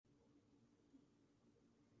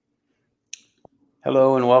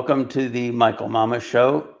Hello and welcome to the Michael Mamas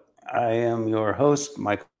Show. I am your host,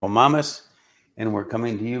 Michael Mamas, and we're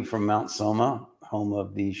coming to you from Mount Soma, home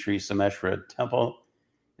of the Sri Someshwara Temple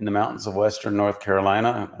in the mountains of western North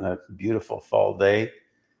Carolina on a beautiful fall day.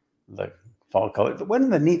 The fall color. One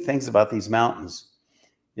of the neat things about these mountains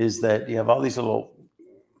is that you have all these little,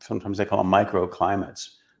 sometimes they call them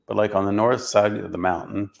microclimates, but like on the north side of the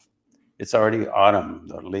mountain, it's already autumn.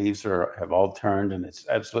 The leaves have all turned and it's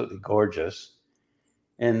absolutely gorgeous.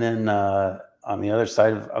 And then on the other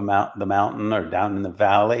side of the mountain or down in the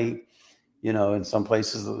valley, in some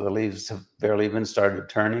places the leaves have barely even started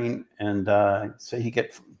turning. And so you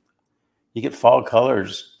get fall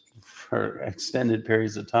colors for extended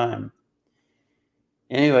periods of time.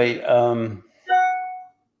 Anyway,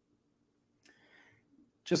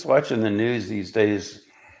 just watching the news these days,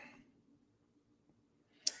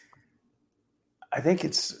 I think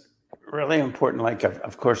it's really important. Like,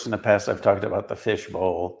 of course, in the past, I've talked about the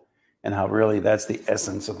fishbowl and how really that's the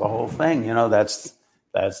essence of the whole thing. That's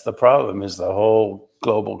the problem, is the whole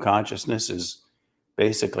global consciousness is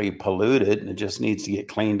basically polluted and it just needs to get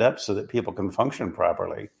cleaned up so that people can function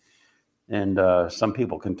properly. And some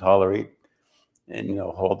people can tolerate and,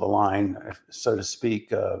 hold the line, so to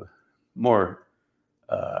speak, more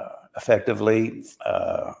effectively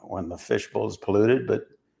when the fishbowl is polluted. But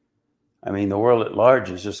I mean, the world at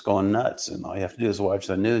large is just going nuts, and all you have to do is watch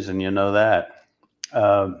the news, and you know that.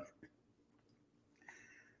 But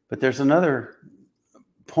there's another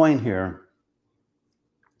point here,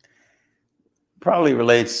 probably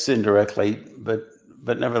relates indirectly, but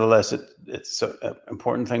nevertheless, it's an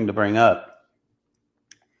important thing to bring up,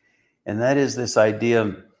 and that is this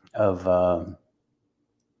idea of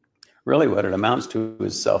really what it amounts to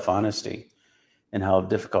is self-honesty, and how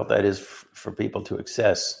difficult that is for people to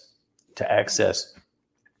access.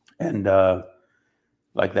 And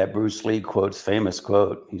like that Bruce Lee famous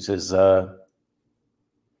quote, he says,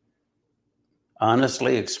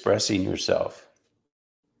 honestly expressing yourself.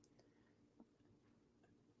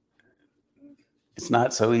 It's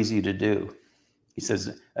not so easy to do. He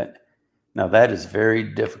says, now that is very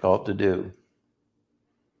difficult to do.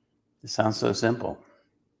 It sounds so simple,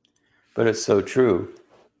 but it's so true.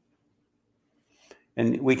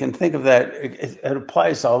 And we can think of that, it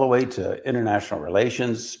applies all the way to international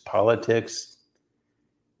relations, politics,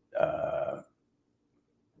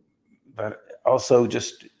 but also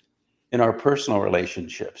just in our personal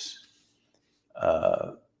relationships.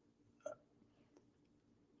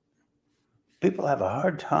 People have a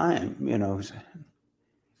hard time,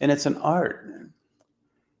 and it's an art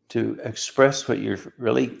to express what you're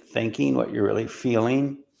really thinking, what you're really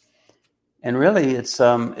feeling. And really, it's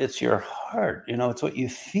your heart. It's what you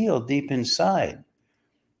feel deep inside.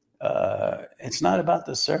 It's not about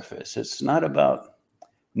the surface. It's not about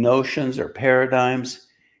notions or paradigms.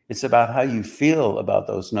 It's about how you feel about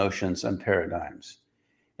those notions and paradigms.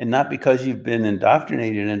 And not because you've been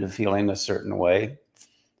indoctrinated into feeling a certain way,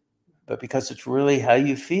 but because it's really how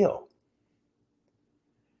you feel.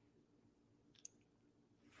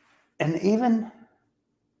 And even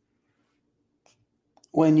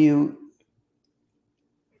when you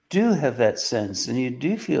do have that sense and you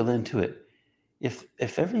do feel into it, if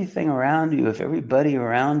everything around you, if everybody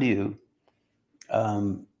around you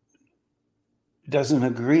doesn't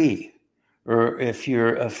agree, or if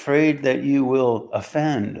you're afraid that you will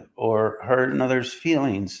offend or hurt another's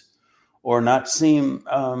feelings or not seem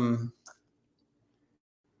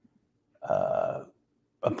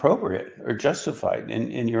appropriate or justified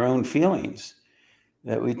in your own feelings,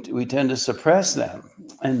 that we tend to suppress them.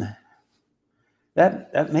 And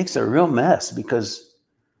that makes a real mess, because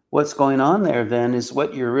what's going on there then is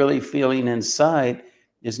what you're really feeling inside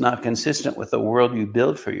is not consistent with the world you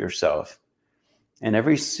build for yourself. And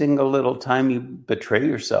every single little time you betray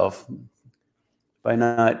yourself by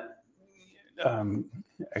not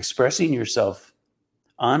expressing yourself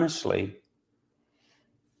honestly,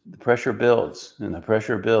 the pressure builds and the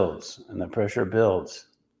pressure builds and the pressure builds.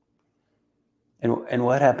 And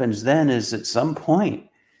what happens then is, at some point,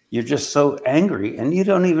 you're just so angry and you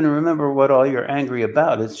don't even remember what all you're angry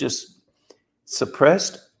about. It's just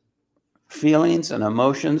suppressed feelings and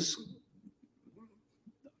emotions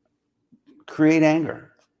create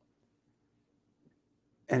anger.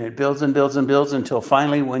 And it builds and builds and builds until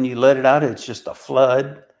finally, when you let it out, it's just a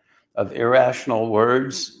flood of irrational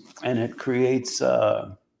words, and it creates,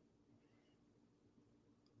 it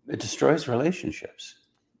destroys relationships.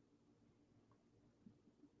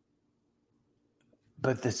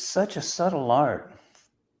 But it's such a subtle art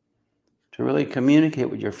to really communicate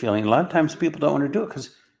what you're feeling. A lot of times people don't want to do it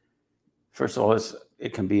because, first of all,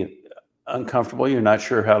 it can be uncomfortable. You're not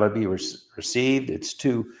sure how to be received. It's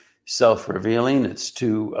too self-revealing. It's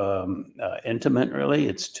too intimate, really.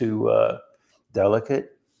 It's too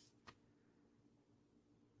delicate.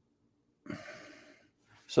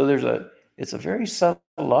 So it's a very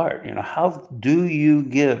subtle art. How do you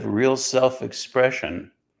give real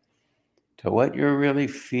self-expression to what you're really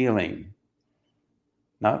feeling?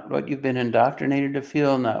 Not what you've been indoctrinated to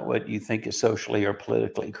feel, not what you think is socially or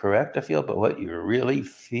politically correct to feel, but what you really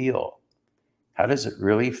feel. How does it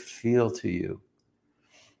really feel to you?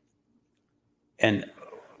 And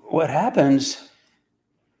what happens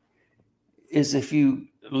is if you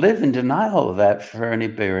live in denial of that for any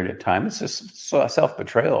period of time, it's just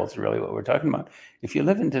self-betrayal is really what we're talking about. If you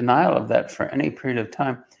live in denial of that for any period of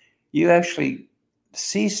time, you actually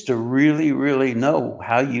cease to really, really know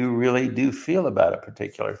how you really do feel about a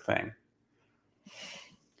particular thing.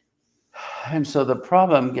 And so the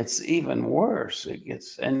problem gets even worse.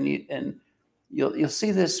 You'll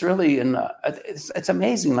see this really it's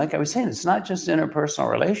amazing. Like I was saying, it's not just interpersonal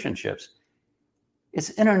relationships.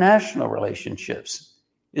 It's international relationships.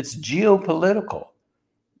 It's geopolitical.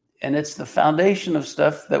 And it's the foundation of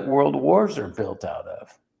stuff that world wars are built out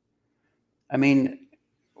of. I mean,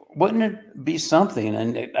 wouldn't it be something,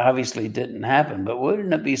 and it obviously didn't happen, but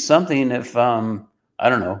wouldn't it be something if, I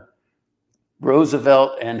don't know,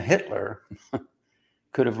 Roosevelt and Hitler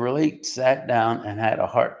could have really sat down and had a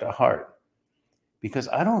heart-to-heart? Because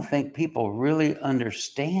I don't think people really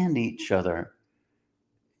understand each other.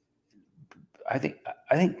 I think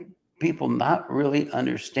people not really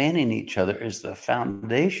understanding each other is the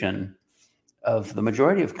foundation of the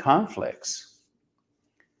majority of conflicts.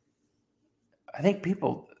 I think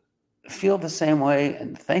people feel the same way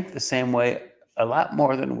and think the same way a lot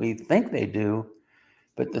more than we think they do,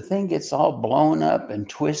 but the thing gets all blown up and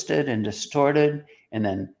twisted and distorted, and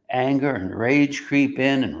then anger and rage creep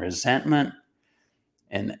in, and resentment,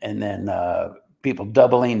 and then people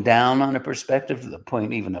doubling down on a perspective to the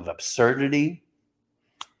point even of absurdity.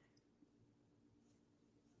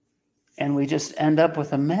 And we just end up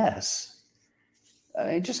with a mess.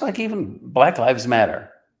 Just like even Black Lives Matter.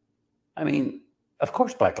 I mean, of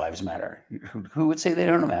course Black Lives Matter. Who would say they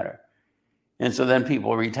don't matter? And so then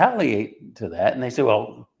people retaliate to that, and they say,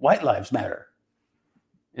 well, white lives matter.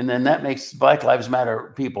 And then that makes Black Lives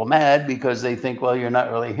Matter people mad because they think, well, you're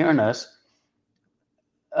not really hearing us.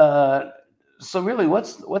 So really,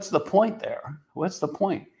 what's the point there? What's the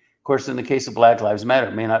point? Of course, in the case of Black Lives Matter,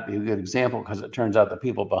 it may not be a good example because it turns out the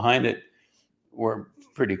people behind it were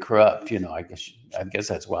pretty corrupt. I guess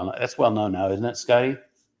that's well known now, isn't it, Scotty?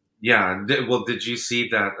 Yeah. Well, did you see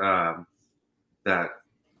that that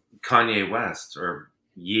Kanye West, or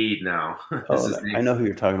Ye now? I know who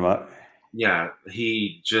you're talking about. Yeah,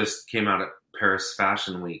 he just came out at Paris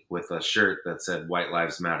Fashion Week with a shirt that said "White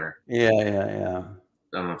Lives Matter." Yeah.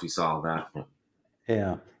 I don't know if you saw that.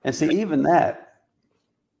 Yeah, and see, even that.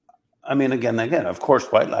 I mean, again, of course,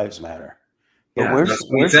 white lives matter. But Yeah, where's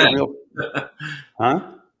the real?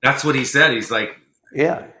 Huh? That's what he said. He's like,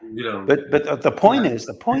 yeah. But the point is,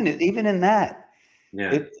 even in that,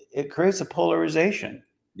 it creates a polarization.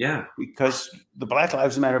 Yeah. Because the Black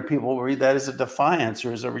Lives Matter people will read that as a defiance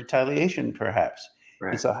or as a retaliation, perhaps.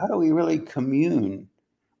 Right. And so how do we really commune?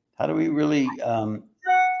 How do we really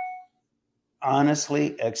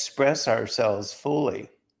honestly express ourselves fully?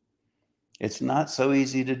 It's not so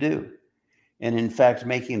easy to do. And in fact,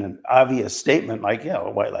 making an obvious statement like,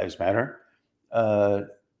 white lives matter,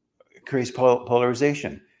 creates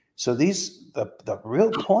polarization. So the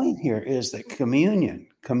real point here is that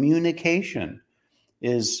communication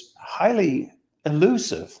is highly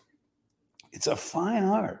elusive. It's a fine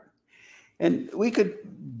art. And we could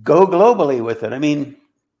go globally with it. I mean,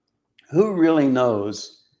 who really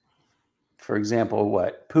knows, for example,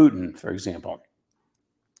 Putin, for example,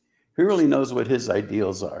 who really knows what his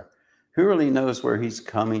ideals are? Who really knows where he's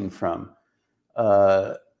coming from?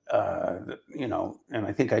 And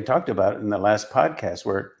I think I talked about it in the last podcast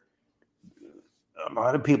where a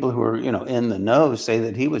lot of people who are, in the know say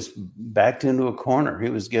that he was backed into a corner. He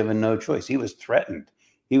was given no choice. He was threatened.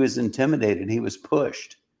 He was intimidated. He was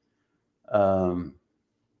pushed. And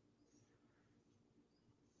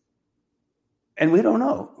we don't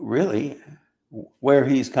know really where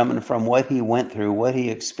he's coming from, what he went through, what he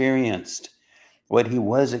experienced, what he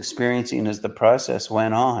was experiencing as the process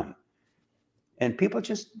went on. And people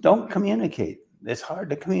just don't communicate. It's hard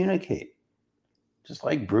to communicate. Just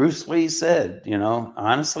like Bruce Lee said,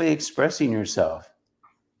 honestly expressing yourself.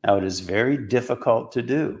 Now, it is very difficult to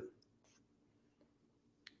do.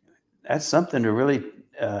 That's something to really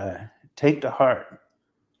take to heart.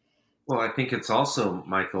 Well, I think it's also,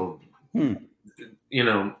 Michael,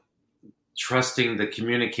 trusting the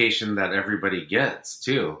communication that everybody gets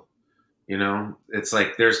too. It's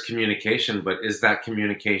like there's communication, but is that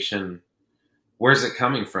communication, where's it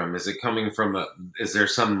coming from? Is it coming from is there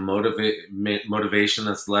some motivation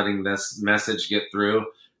that's letting this message get through?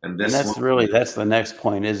 And that's the next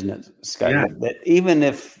point, isn't it, Scott? Yeah. That even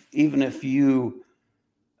if you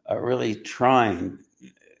are really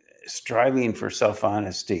striving for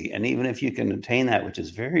self-honesty, and even if you can attain that, which is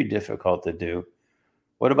very difficult to do,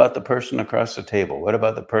 what about the person across the table? What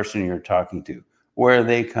about the person you're talking to? Where are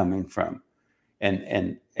they coming from?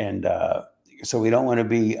 And so we don't want to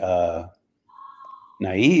be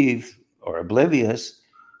naive or oblivious,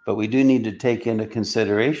 but we do need to take into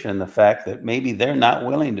consideration the fact that maybe they're not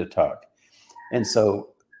willing to talk. And so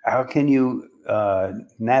how can you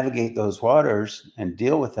navigate those waters and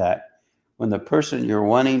deal with that when the person you're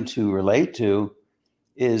wanting to relate to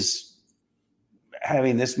is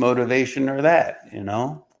having this motivation or that, And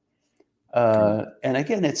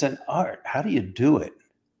again, it's an art. How do you do it?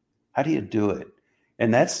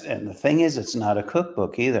 And the thing is, it's not a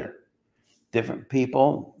cookbook either. Different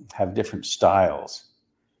people have different styles.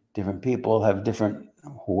 Different people have different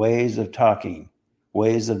ways of talking,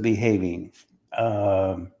 ways of behaving.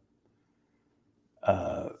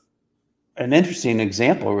 An interesting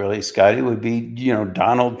example, really, Scotty, would be,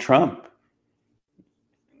 Donald Trump.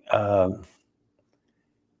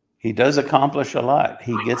 He does accomplish a lot.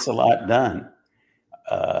 He gets a lot done.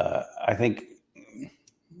 I think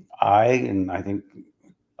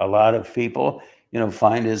a lot of people,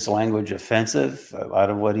 find his language offensive. A lot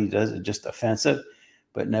of what he does is just offensive.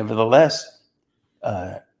 But nevertheless,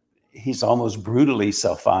 he's almost brutally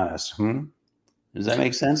self-honest. Does that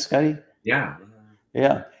make sense, Scotty? Yeah.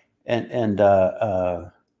 Yeah. And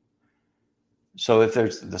so if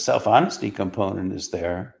there's the self-honesty component is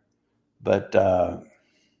there, but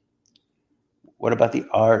what about the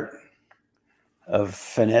art of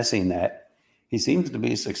finessing that? He seems to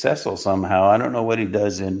be successful somehow. I don't know what he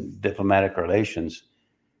does in diplomatic relations,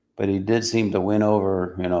 but he did seem to win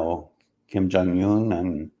over, Kim Jong-un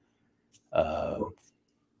and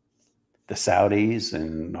the Saudis,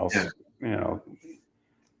 and also,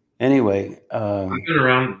 Anyway, I've been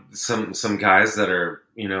around some guys that are,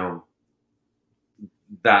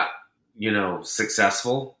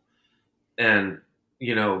 successful, and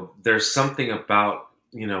there's something about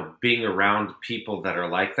being around people that are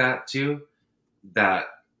like that too, that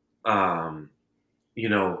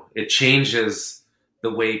it changes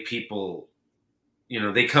the way people,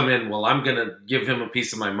 they come in. Well, I'm gonna give him a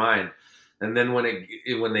piece of my mind, and then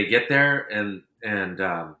when they get there and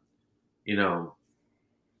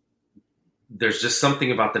there's just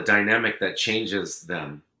something about the dynamic that changes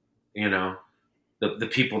them, the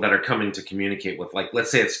people that are coming to communicate with. Like,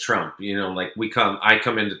 let's say it's Trump, like I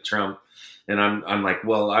come into Trump and I'm like,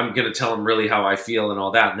 well, I'm going to tell him really how I feel and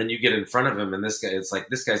all that. And then you get in front of him and this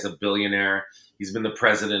guy's a billionaire. He's been the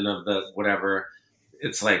president of the whatever.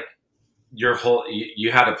 It's like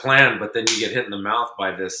you had a plan, but then you get hit in the mouth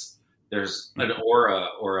by this. There's an aura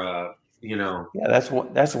or a, Yeah,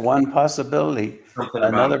 that's one possibility.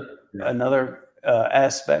 Another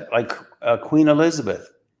aspect, like Queen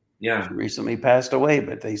Elizabeth. Yeah, she recently passed away,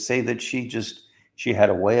 but they say that she had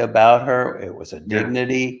a way about her. It was a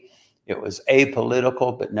dignity. Yeah. It was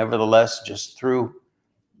apolitical, but nevertheless, just through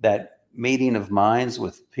that meeting of minds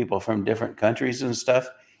with people from different countries and stuff,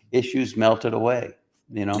 issues melted away.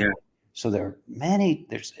 Yeah. So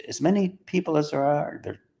there's as many people as there are.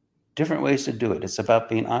 There are different ways to do it. It's about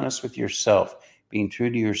being honest with yourself, being true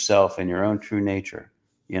to yourself and your own true nature.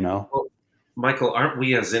 Well, Michael, aren't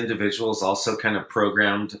we as individuals also kind of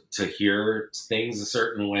programmed to hear things a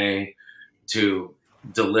certain way, to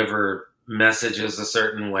deliver messages a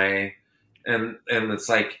certain way? And it's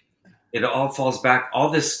like, it all falls back, all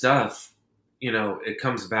this stuff, it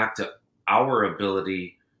comes back to our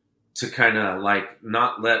ability to kind of like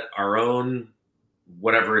not let our own,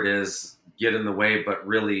 whatever it is, get in the way, but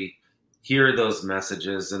really hear those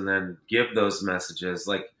messages and then give those messages.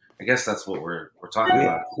 Like, I guess that's what we're talking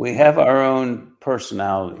about. We have our own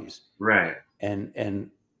personalities, right? And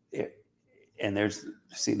there's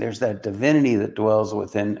that divinity that dwells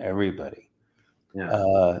within everybody.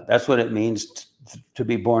 Yeah. That's what it means to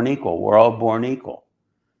be born equal. We're all born equal.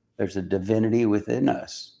 There's a divinity within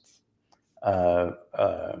us, and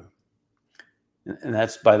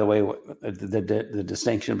that's, by the way, the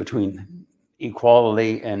distinction between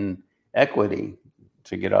equality and equity.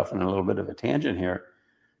 To get off on a little bit of a tangent here.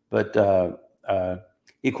 But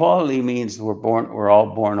equality means we're all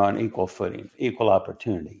born on equal footing, equal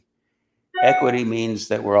opportunity. Equity means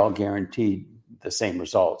that we're all guaranteed the same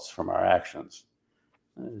results from our actions.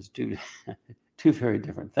 It's two very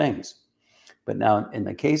different things. But now, in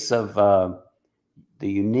the case of the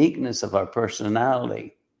uniqueness of our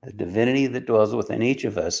personality, the divinity that dwells within each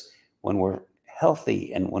of us, when we're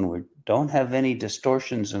healthy and when we don't have any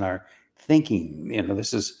distortions in our thinking,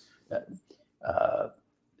 this is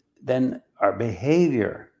then our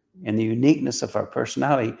behavior and the uniqueness of our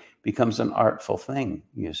personality becomes an artful thing.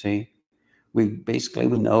 You see, we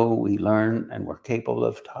know, we learn, and we're capable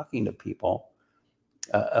of talking to people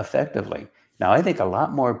effectively. Now, I think a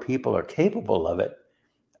lot more people are capable of it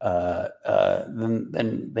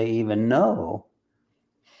than they even know,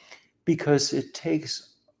 because it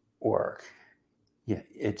takes work. Yeah,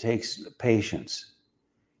 it takes patience.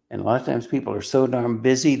 And a lot of times people are so darn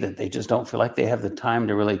busy that they just don't feel like they have the time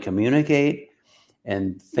to really communicate,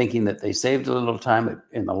 and thinking that they saved a little time,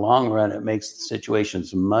 in the long run, it makes the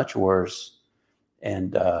situations much worse.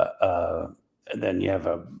 And then you have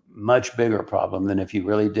a much bigger problem than if you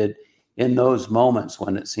really did, in those moments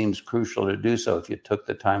when it seems crucial to do so, if you took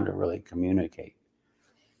the time to really communicate.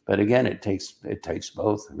 But again, it takes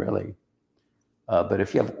both, really. But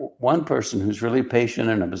if you have one person who's really patient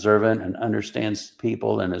and observant and understands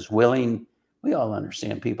people and is willing, we all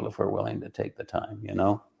understand people if we're willing to take the time,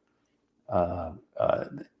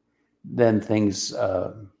 then things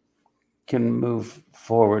can move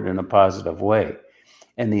forward in a positive way.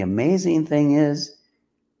 And the amazing thing is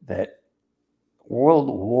that world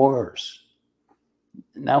wars,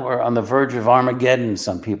 now we're on the verge of Armageddon,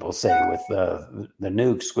 some people say, with the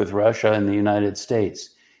nukes with Russia and the United States,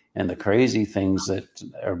 and the crazy things that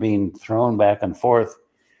are being thrown back and forth,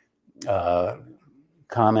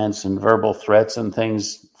 comments and verbal threats and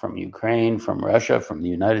things from Ukraine, from Russia, from the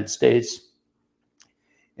United States.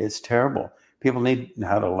 It's terrible. People need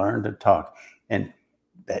how to learn to talk, and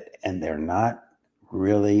they're not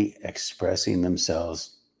really expressing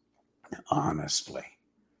themselves honestly,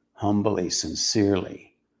 humbly,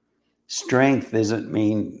 sincerely. Strength doesn't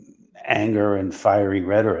mean anger and fiery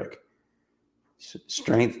rhetoric.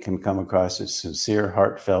 Strength can come across as sincere,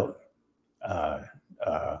 heartfelt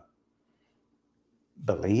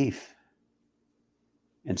belief,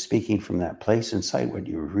 and speaking from that place inside what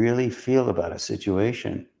you really feel about a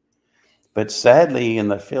situation. But sadly, in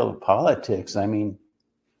the field of politics,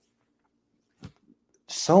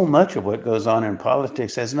 so much of what goes on in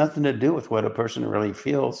politics has nothing to do with what a person really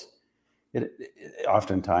feels.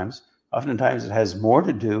 Oftentimes it has more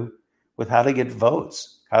to do with how to get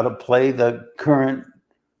votes, how to play the current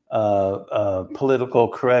political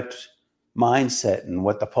correct mindset and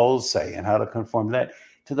what the polls say, and how to conform to that,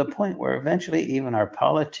 to the point where eventually even our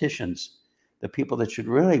politicians, the people that should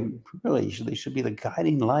really should be the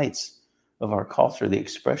guiding lights of our culture, the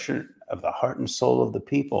expression of the heart and soul of the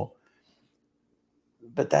people,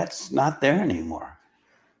 but that's not there anymore.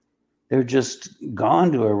 They're just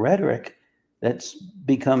gone to a rhetoric that's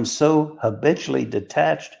become so habitually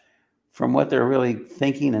detached from what they're really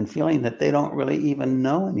thinking and feeling that they don't really even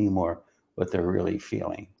know anymore what they're really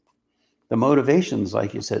feeling. The motivations,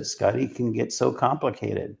 like you said, Scotty, can get so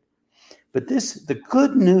complicated. But the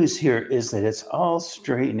good news here is that it's all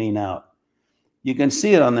straightening out. You can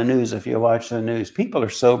see it on the news if you watch the news. People are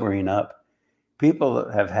sobering up. People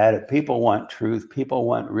have had it. People want truth. People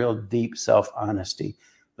want real deep self-honesty.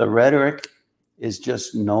 The rhetoric is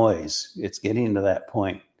just noise. It's getting to that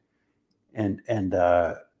point. And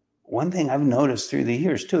one thing I've noticed through the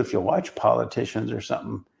years too, if you watch politicians or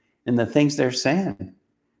something and the things they're saying,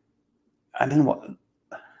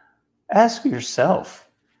 ask yourself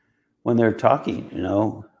when they're talking,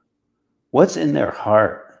 what's in their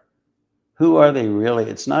heart? Who are they really?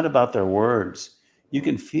 It's not about their words. You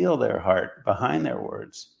can feel their heart behind their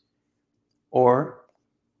words, or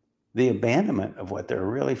the abandonment of what they're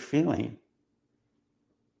really feeling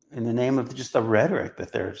in the name of just the rhetoric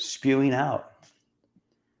that they're spewing out.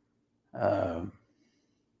 I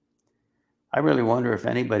really wonder if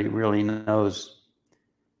anybody really knows,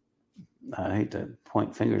 I hate to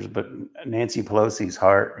point fingers, but Nancy Pelosi's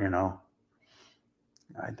heart,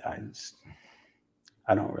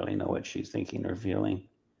 I don't really know what she's thinking or feeling.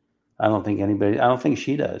 I don't think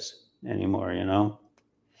she does anymore,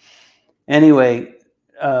 Anyway,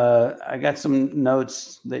 I got some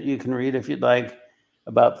notes that you can read if you'd like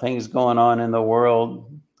about things going on in the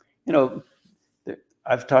world.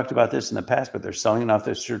 I've talked about this in the past, but they're selling off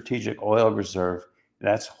their strategic oil reserve.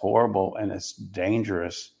 That's horrible and it's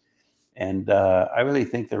dangerous. And I really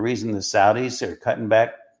think the reason the Saudis are cutting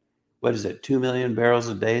back, 2 million barrels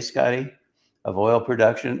a day, Scotty, of oil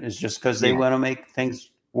production is just because they want to make things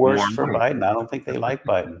worse for Biden. I don't think they like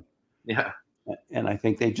Biden. Yeah. And I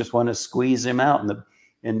think they just want to squeeze him out. And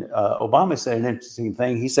And Obama said an interesting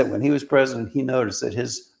thing. He said when he was president, he noticed that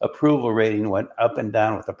his approval rating went up and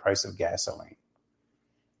down with the price of gasoline.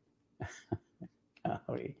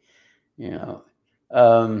 You know,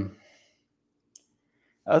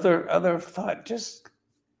 other thought. Just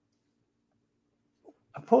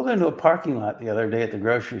I pulled into a parking lot the other day at the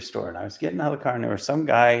grocery store, and I was getting out of the car, and there was some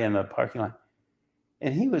guy in the parking lot,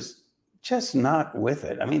 and he was just not with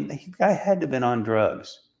it. I mean, the guy had to have been on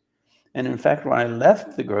drugs. And in fact, when I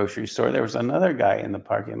left the grocery store, there was another guy in the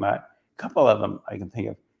parking lot, a couple of them I can think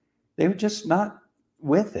of. They were just not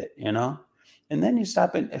with it, you know? And then you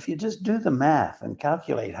stop and if you just do the math and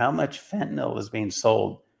calculate how much fentanyl is being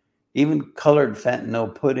sold, even colored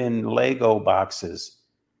fentanyl put in Lego boxes.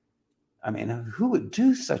 I mean, who would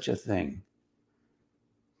do such a thing?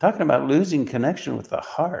 Talking about losing connection with the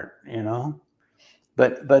heart, you know?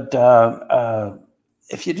 But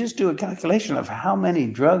if you just do a calculation of how many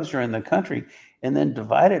drugs are in the country and then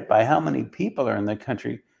divide it by how many people are in the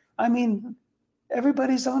country, I mean,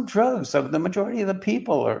 everybody's on drugs. So the majority of the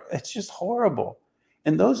people it's just horrible.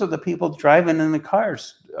 And those are the people driving in the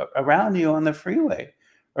cars around you on the freeway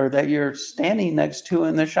or that you're standing next to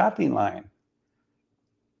in the shopping line.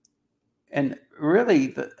 And really,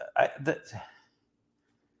 the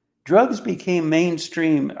drugs became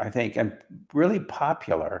mainstream, I think, and really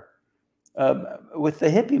popular with the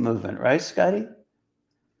hippie movement, right, Scotty?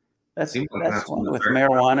 That's one with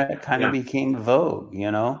marijuana. It kind of became vogue,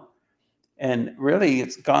 you know? And really,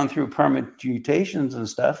 it's gone through permutations and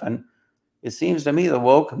stuff. And it seems to me the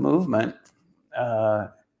woke movement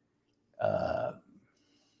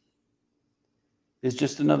is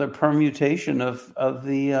just another permutation of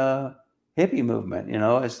the hippie movement, you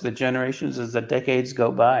know, as the decades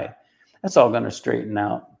go by. That's all going to straighten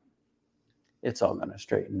out. It's all going to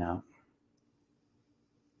straighten out.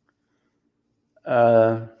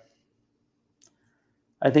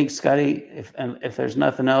 I think, Scotty, if there's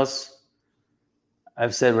nothing else,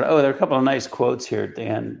 I've said, there are a couple of nice quotes here at the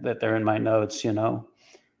end that they're in my notes, you know.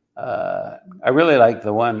 I really like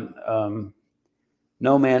the one,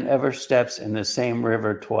 no man ever steps in the same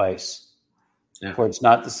river twice, for it's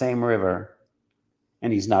not the same river,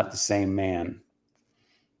 and he's not the same man.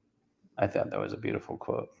 I thought that was a beautiful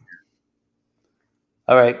quote.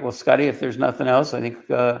 All right, well, Scotty, if there's nothing else, I think,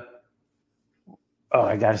 I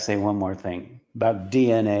got to say one more thing about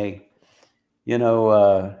DNA. You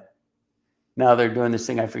know, now they're doing this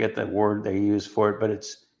thing, I forget the word they use for it, but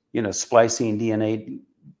it's, you know, splicing DNA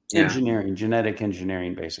engineering, genetic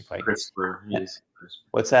engineering, basically. CRISPR. Yes.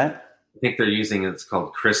 What's that? I think they're using it's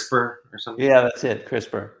called CRISPR or something. Yeah, that's it,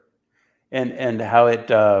 CRISPR. And how it,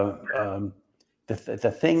 the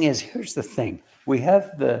thing is, here's the thing. We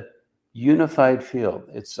have the unified field.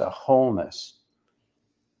 It's a wholeness.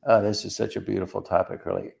 This is such a beautiful topic,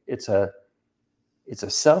 really. It's a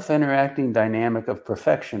self-interacting dynamic of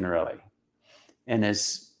perfection, really. And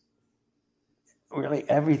it's really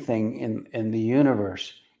everything in the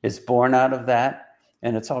universe is born out of that,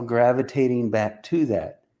 and it's all gravitating back to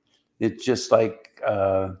that. It's just like,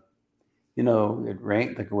 you know,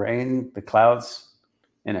 the clouds,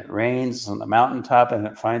 and it rains on the mountaintop, and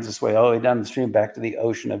it finds its way all the way down the stream back to the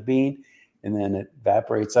ocean of being, and then it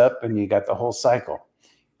evaporates up, and you got the whole cycle.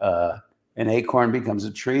 An acorn becomes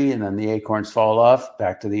a tree, and then the acorns fall off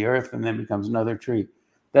back to the earth, and then becomes another tree.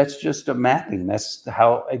 That's just a mapping. That's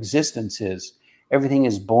how existence is. Everything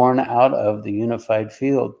is born out of the unified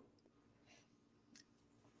field.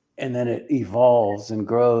 And then it evolves and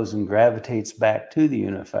grows and gravitates back to the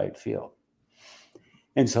unified field.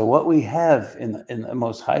 And so what we have in the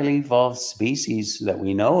most highly evolved species that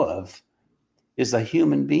we know of is a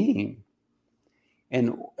human being.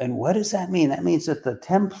 And what does that mean? That means that the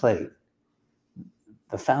template,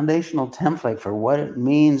 the foundational template for what it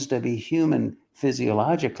means to be human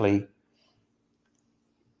physiologically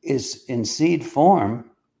is in seed form,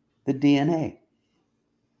 the DNA.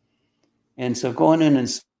 And so going in and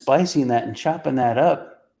splicing that and chopping that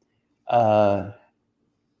up,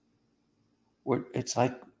 it's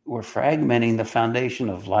like we're fragmenting the foundation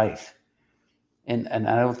of life. And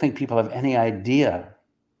I don't think people have any idea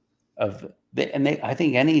of, I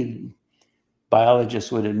think any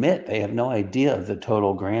biologist would admit they have no idea of the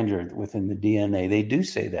total grandeur within the DNA. They do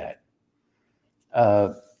say that.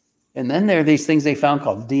 And then there are these things they found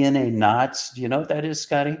called DNA knots. Do you know what that is,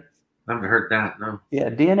 Scotty? I haven't heard that, no. Yeah,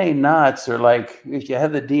 DNA knots are like, if you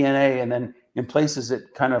have the DNA and then in places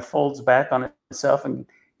it kind of folds back on itself and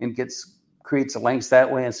creates lengths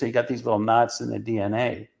that way. And so you got these little knots in the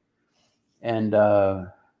DNA. And,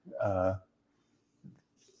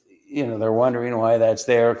 you know, they're wondering why that's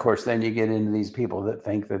there. Of course, then you get into these people that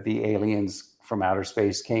think that the aliens from outer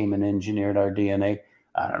space came and engineered our DNA.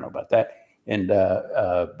 I don't know about that. And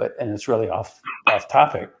but it's really off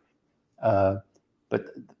topic.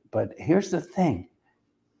 But here's the thing.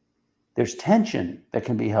 There's tension that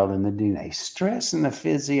can be held in the DNA. Stress in the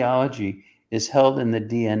physiology is held in the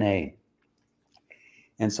DNA.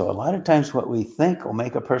 And so a lot of times what we think will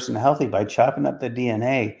make a person healthy by chopping up the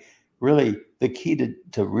DNA, really the key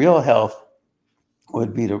to real health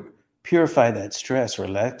would be to purify that stress,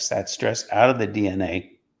 relax that stress out of the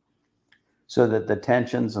DNA so that the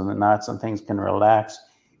tensions and the knots and things can relax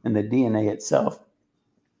and the DNA itself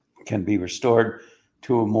can be restored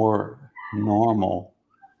to a more normal,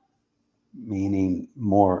 meaning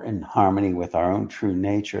more in harmony with our own true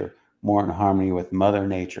nature, more in harmony with Mother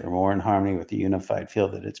Nature, more in harmony with the unified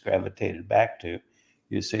field that it's gravitated back to,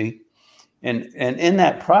 you see? And in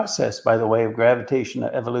that process, by the way, of gravitation,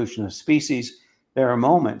 evolution of species, there are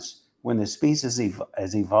moments when the species has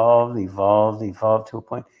evolved to a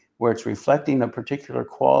point where it's reflecting a particular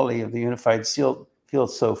quality of the unified field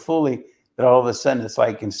so fully that all of a sudden it's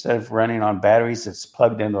like instead of running on batteries, it's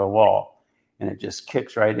plugged into a wall and it just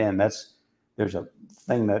kicks right in. There's a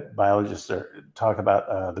thing that biologists talk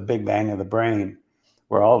about, the Big Bang of the brain,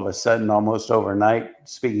 where all of a sudden, almost overnight,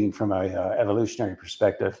 speaking from a evolutionary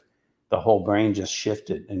perspective, the whole brain just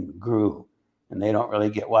shifted and grew, and they don't really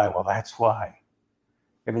get why. Well, that's why.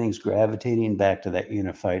 Everything's gravitating back to that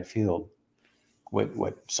unified field,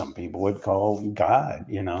 what some people would call God,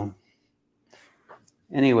 you know.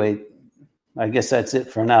 Anyway, I guess that's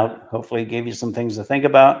it for now. Hopefully it gave you some things to think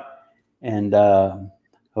about, and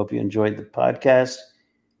hope you enjoyed the podcast,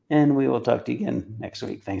 and we will talk to you again next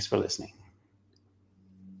week. Thanks for listening.